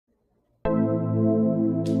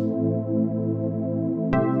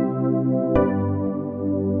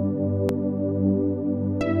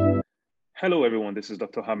Hello, everyone. This is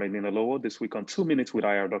Dr. Ninalowo. This week on 2 Minutes with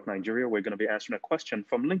irdocnigeria, we're going to be answering a question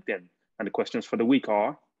from LinkedIn. And the questions for the week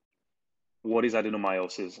are, what is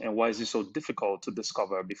adenomyosis and why is it so difficult to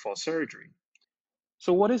discover before surgery?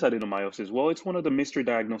 So what is adenomyosis? Well, it's one of the mystery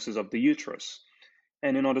diagnoses of the uterus.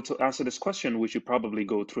 And in order to answer this question, we should probably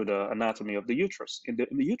go through the anatomy of the uterus. In the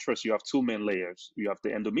uterus, you have two main layers. You have the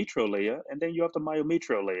endometrial layer, and then you have the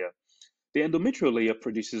myometrial layer. The endometrial layer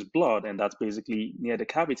produces blood, and that's basically near the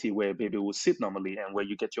cavity where a baby will sit normally and where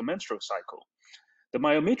you get your menstrual cycle. The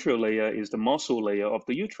myometrial layer is the muscle layer of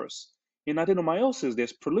the uterus. In adenomyosis,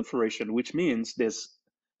 there's proliferation, which means there's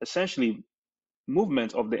essentially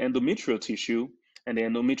movement of the endometrial tissue and the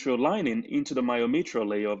endometrial lining into the myometrial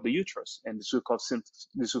layer of the uterus. And this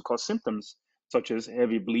will cause symptoms such as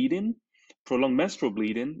heavy bleeding, prolonged menstrual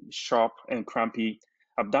bleeding, sharp and crampy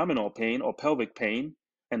abdominal pain or pelvic pain,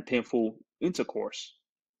 and painful intercourse.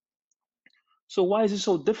 So why is it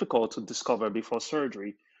so difficult to discover before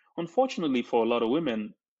surgery? Unfortunately, for a lot of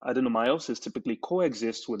women, adenomyosis typically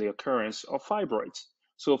coexists with the occurrence of fibroids.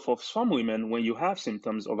 So for some women, when you have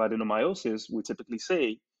symptoms of adenomyosis, we typically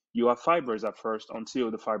say you have fibroids at first until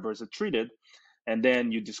the fibroids are treated, and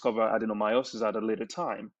then you discover adenomyosis at a later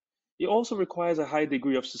time. It also requires a high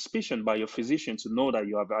degree of suspicion by your physician to know that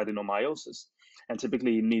you have adenomyosis, and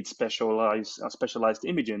typically it needs specialized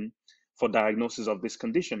imaging for diagnosis of this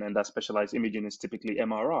condition, and that specialized imaging is typically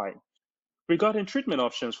MRI. Regarding treatment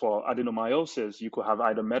options for adenomyosis, you could have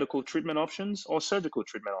either medical treatment options or surgical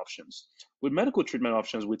treatment options. With medical treatment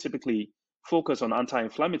options, we typically focus on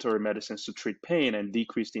anti-inflammatory medicines to treat pain and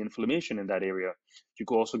decrease the inflammation in that area. You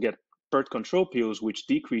could also get birth control pills, which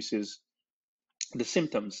decreases the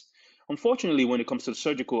symptoms. Unfortunately, when it comes to the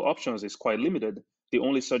surgical options, it's quite limited. The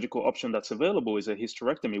only surgical option that's available is a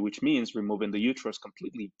hysterectomy, which means removing the uterus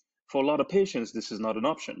completely. For a lot of patients, this is not an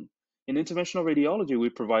option. In interventional radiology, we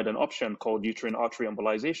provide an option called uterine artery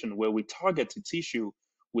embolization, where we target the tissue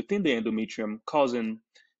within the endometrium, causing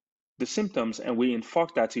the symptoms, and we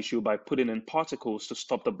infarct that tissue by putting in particles to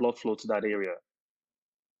stop the blood flow to that area.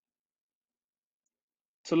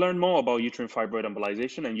 To learn more about uterine fibroid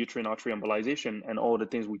embolization and uterine artery embolization and all the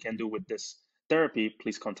things we can do with this therapy,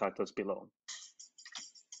 please contact us below.